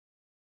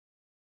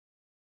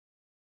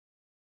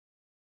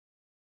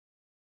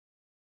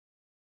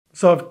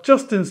So I've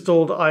just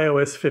installed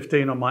iOS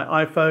 15 on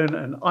my iPhone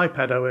and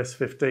iPadOS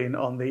 15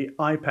 on the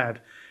iPad.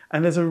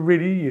 And there's a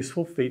really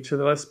useful feature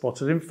that I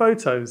spotted in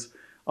Photos.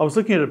 I was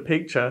looking at a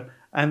picture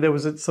and there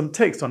was some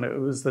text on it. It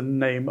was the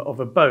name of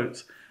a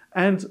boat.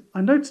 And I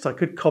noticed I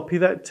could copy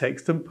that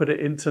text and put it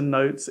into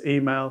notes,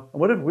 email,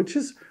 and whatever, which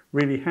is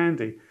really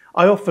handy.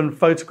 I often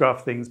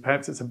photograph things,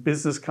 perhaps it's a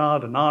business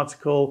card, an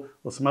article,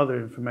 or some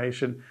other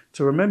information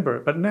to remember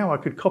it. But now I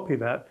could copy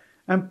that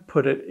and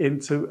put it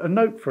into a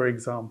note, for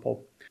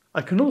example.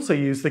 I can also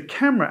use the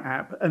camera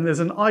app, and there's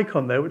an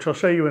icon there, which I'll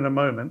show you in a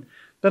moment,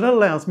 that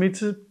allows me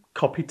to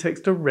copy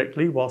text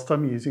directly whilst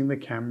I'm using the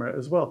camera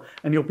as well.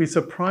 And you'll be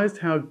surprised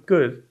how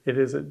good it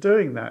is at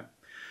doing that.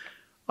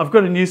 I've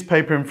got a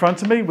newspaper in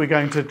front of me. We're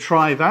going to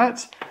try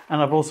that.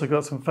 And I've also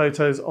got some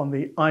photos on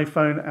the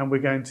iPhone, and we're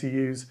going to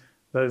use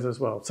those as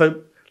well.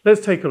 So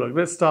let's take a look.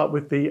 Let's start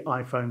with the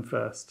iPhone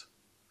first.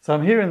 So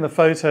I'm here in the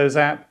Photos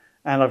app,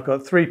 and I've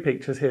got 3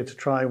 pictures here to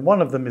try.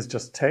 One of them is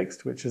just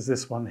text, which is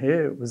this one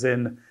here. It was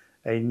in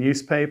a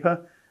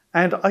newspaper,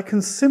 and I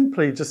can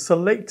simply just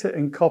select it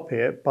and copy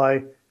it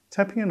by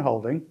tapping and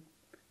holding.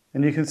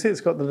 And you can see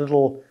it's got the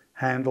little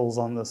handles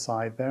on the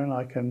side there, and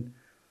I can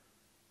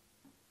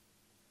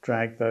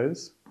drag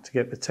those to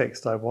get the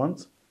text I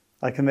want.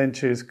 I can then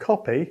choose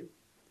copy.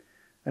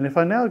 And if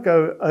I now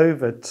go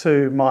over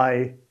to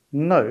my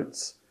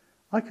notes,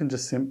 I can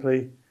just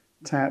simply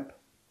tap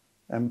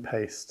and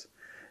paste.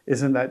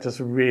 Isn't that just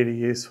really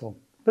useful?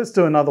 Let's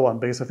do another one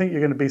because I think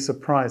you're going to be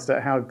surprised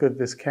at how good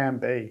this can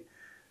be.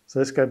 So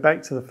let's go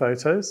back to the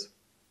photos.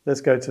 Let's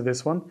go to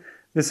this one.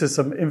 This is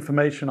some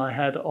information I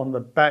had on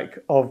the back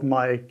of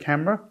my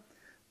camera.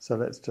 So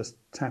let's just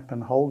tap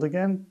and hold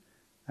again.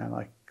 And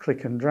I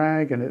click and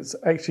drag, and it's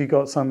actually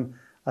got some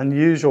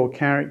unusual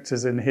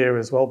characters in here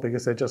as well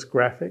because they're just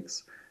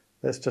graphics.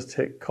 Let's just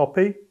hit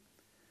copy,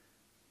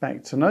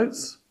 back to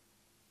notes,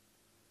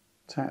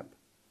 tap,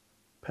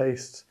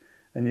 paste,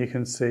 and you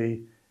can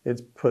see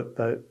it's put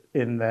that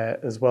in there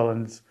as well.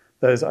 And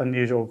those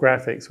unusual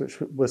graphics,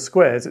 which were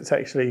squares, it's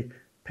actually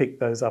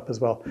picked those up as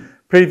well.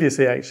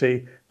 Previously,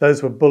 actually,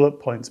 those were bullet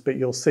points, but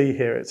you'll see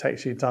here it's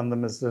actually done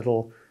them as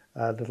little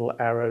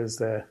arrows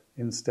there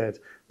instead.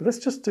 But let's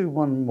just do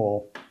one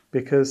more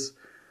because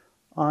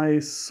I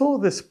saw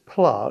this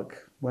plug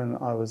when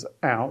I was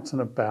out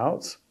and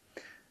about,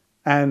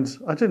 and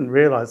I didn't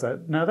realize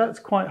that. Now that's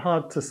quite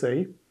hard to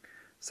see.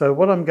 So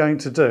what I'm going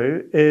to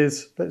do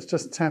is, let's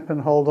just tap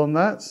and hold on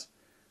that.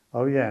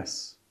 Oh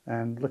yes,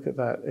 and look at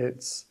that.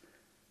 It's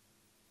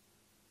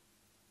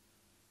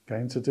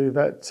going to do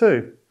that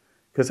too,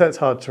 because that's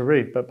hard to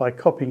read, but by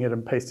copying it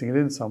and pasting it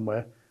in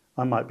somewhere,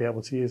 I might be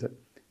able to use it.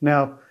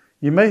 Now,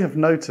 you may have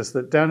noticed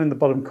that down in the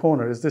bottom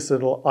corner is this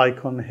little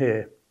icon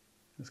here.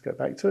 Let's go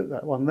back to it,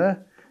 that one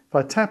there. If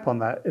I tap on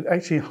that, it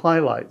actually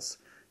highlights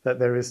that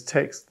there is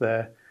text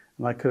there.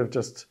 And I could have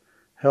just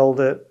held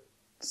it,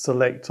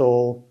 select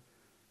all,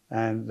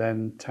 and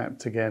then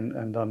tapped again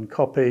and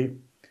uncopy.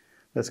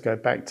 Let's go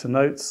back to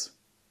notes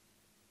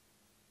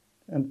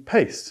and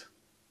paste.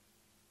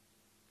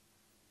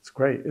 It's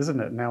great,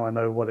 isn't it? Now I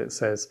know what it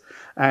says.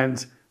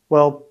 And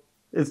well,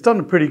 it's done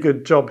a pretty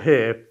good job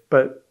here,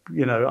 but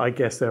you know, I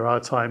guess there are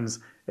times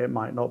it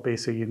might not be,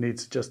 so you need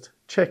to just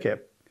check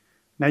it.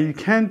 Now you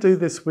can do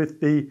this with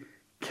the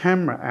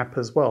camera app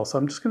as well. So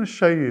I'm just going to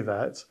show you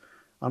that.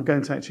 I'm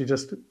going to actually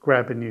just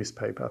grab a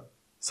newspaper.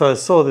 So I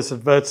saw this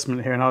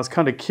advertisement here and I was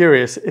kind of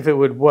curious if it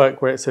would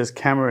work where it says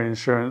camera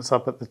insurance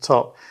up at the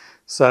top.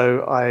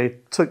 So I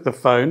took the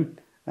phone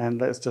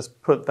and let's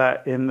just put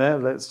that in there.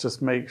 Let's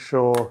just make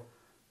sure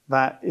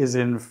that is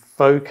in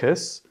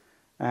focus,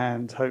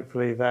 and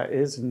hopefully that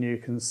is, and you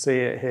can see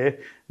it here.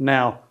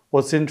 Now,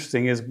 what's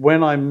interesting is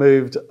when I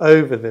moved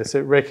over this,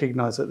 it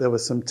recognized that there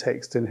was some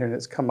text in here and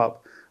it's come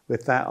up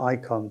with that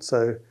icon.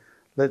 So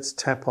let's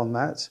tap on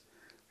that.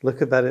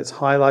 Look at that, it's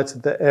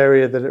highlighted the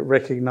area that it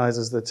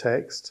recognizes the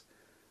text.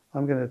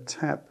 I'm going to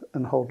tap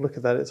and hold, look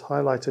at that, it's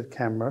highlighted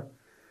camera.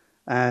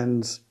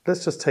 And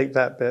let's just take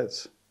that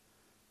bit.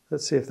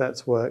 Let's see if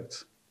that's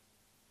worked.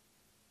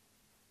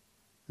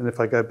 And if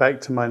I go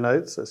back to my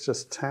notes, let's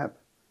just tap,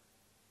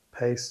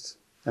 paste,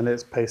 and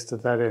it's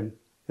pasted that in.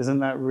 Isn't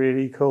that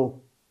really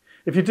cool?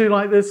 If you do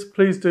like this,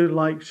 please do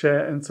like,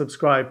 share, and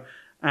subscribe.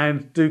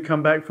 And do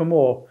come back for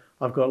more.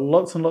 I've got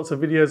lots and lots of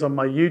videos on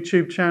my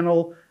YouTube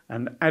channel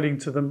and adding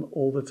to them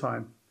all the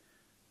time.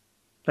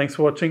 Thanks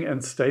for watching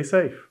and stay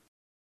safe.